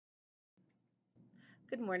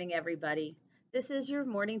Good morning, everybody. This is your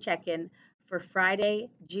morning check in for Friday,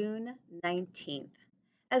 June 19th.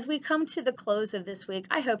 As we come to the close of this week,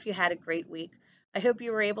 I hope you had a great week. I hope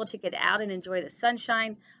you were able to get out and enjoy the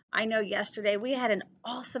sunshine. I know yesterday we had an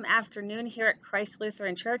awesome afternoon here at Christ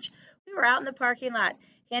Lutheran Church. We were out in the parking lot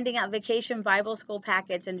handing out vacation Bible school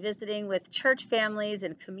packets and visiting with church families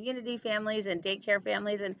and community families and daycare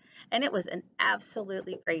families, and it was an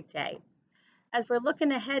absolutely great day. As we're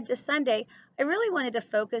looking ahead to Sunday, I really wanted to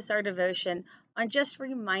focus our devotion on just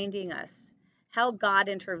reminding us how God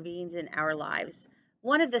intervenes in our lives.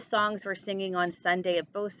 One of the songs we're singing on Sunday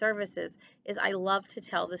at both services is "I Love to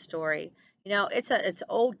Tell the Story." It's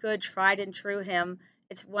old good tried and true hymn.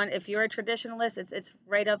 It's one, if you're a traditionalist, it's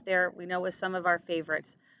right up there, we know, with some of our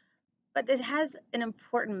favorites. But it has an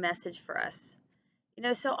important message for us.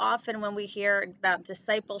 So often when we hear about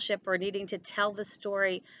discipleship or needing to tell the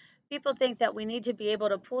story, people think that we need to be able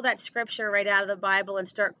to pull that scripture right out of the Bible and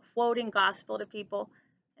start quoting gospel to people.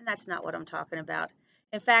 And that's not what I'm talking about.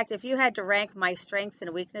 In fact, if you had to rank my strengths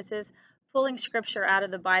and weaknesses, pulling scripture out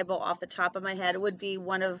of the Bible off the top of my head would be not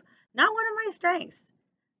one of my strengths.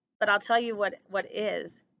 But I'll tell you what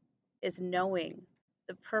is knowing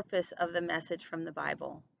the purpose of the message from the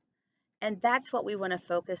Bible. And that's what we want to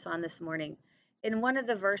focus on this morning. In one of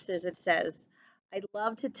the verses, it says, "I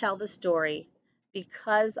love to tell the story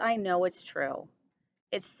because I know it's true.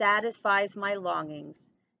 It satisfies my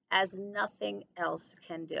longings as nothing else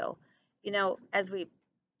can do." You know, as we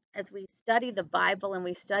study the Bible and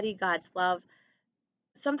we study God's love,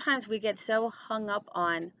 sometimes we get so hung up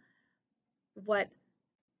on what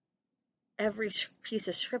every piece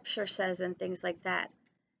of scripture says and things like that.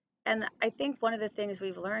 And I think one of the things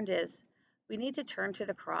we've learned is we need to turn to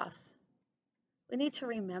the cross. We need to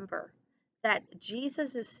remember that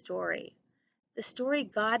Jesus' story, the story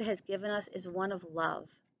God has given us, is one of love.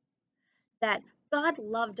 That God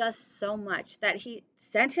loved us so much that he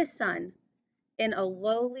sent his son in a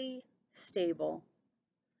lowly stable.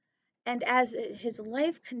 And as his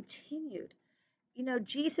life continued,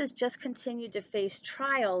 Jesus just continued to face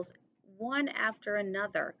trials one after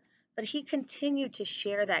another, but he continued to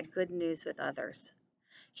share that good news with others.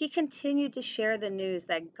 He continued to share the news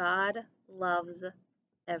that God loves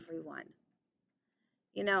everyone.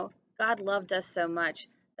 God loved us so much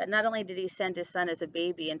that not only did he send his son as a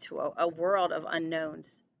baby into a world of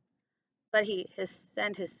unknowns, but he has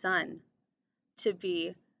sent his son to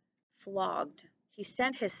be flogged. He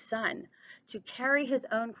sent his son to carry his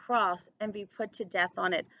own cross and be put to death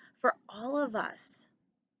on it for all of us.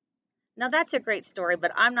 Now, that's a great story,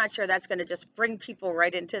 but I'm not sure that's going to just bring people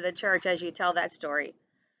right into the church as you tell that story.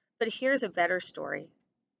 But here's a better story.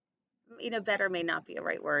 Better may not be a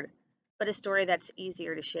right word, but a story that's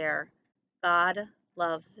easier to share. God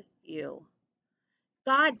loves you.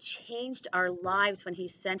 God changed our lives when he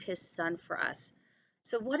sent his son for us.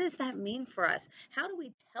 So what does that mean for us? How do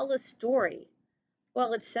we tell a story?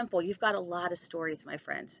 Well, it's simple. You've got a lot of stories, my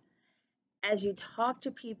friends. As you talk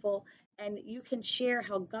to people and you can share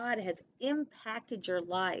how God has impacted your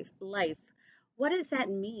life, what does that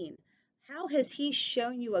mean? How has he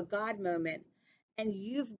shown you a God moment and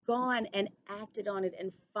you've gone and acted on it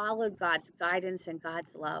and followed God's guidance and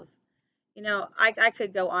God's love? I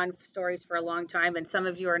could go on stories for a long time, and some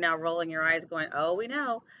of you are now rolling your eyes going, "Oh, we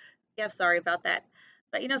know." Yeah, sorry about that.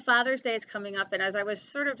 But Father's Day is coming up, and as I was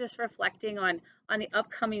sort of just reflecting on the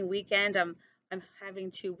upcoming weekend, I'm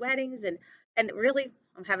having two weddings, and really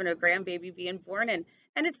I'm having a grandbaby being born, and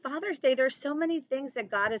it's Father's Day. There's so many things that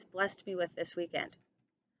God has blessed me with this weekend.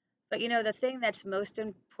 But the thing that's most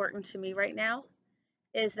important to me right now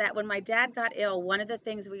is that when my dad got ill, one of the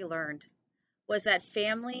things we learned was that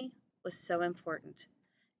family was so important.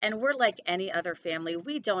 And we're like any other family.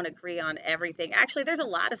 We don't agree on everything. Actually, there's a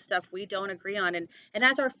lot of stuff we don't agree on. And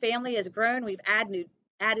as our family has grown, we've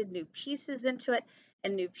added new pieces into it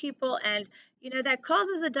and new people. And, that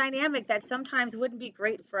causes a dynamic that sometimes wouldn't be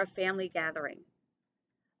great for a family gathering.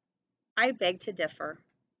 I beg to differ.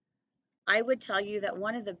 I would tell you that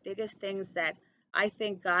one of the biggest things that I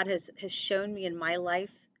think God has shown me in my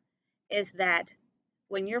life is that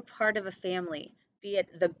when you're part of a family, be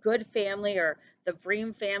it the Good family or the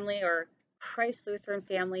Bream family or Christ Lutheran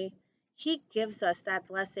family, he gives us that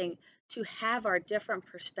blessing to have our different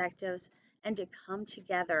perspectives and to come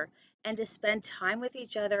together and to spend time with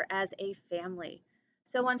each other as a family.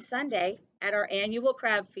 So on Sunday at our annual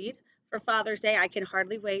crab feed for Father's Day, I can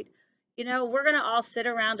hardly wait. We're going to all sit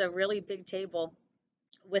around a really big table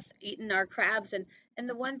with eating our crabs, and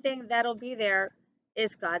the one thing that'll be there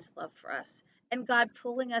is God's love for us and God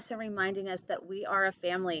pulling us and reminding us that we are a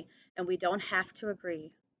family and we don't have to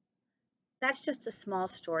agree, That's just a small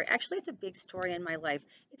story. Actually, it's a big story in my life.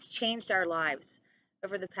 It's changed our lives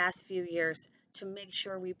over the past few years to make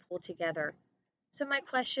sure we pull together. So, my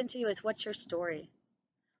question to you is, what's your story?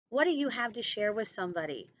 What do you have to share with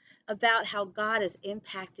somebody about how God has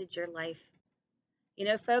impacted your life? You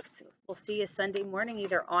know, folks, we'll see you Sunday morning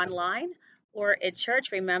either online or at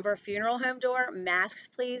church. Remember, funeral home door, masks,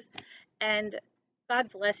 please. And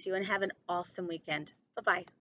God bless you and have an awesome weekend. Bye bye.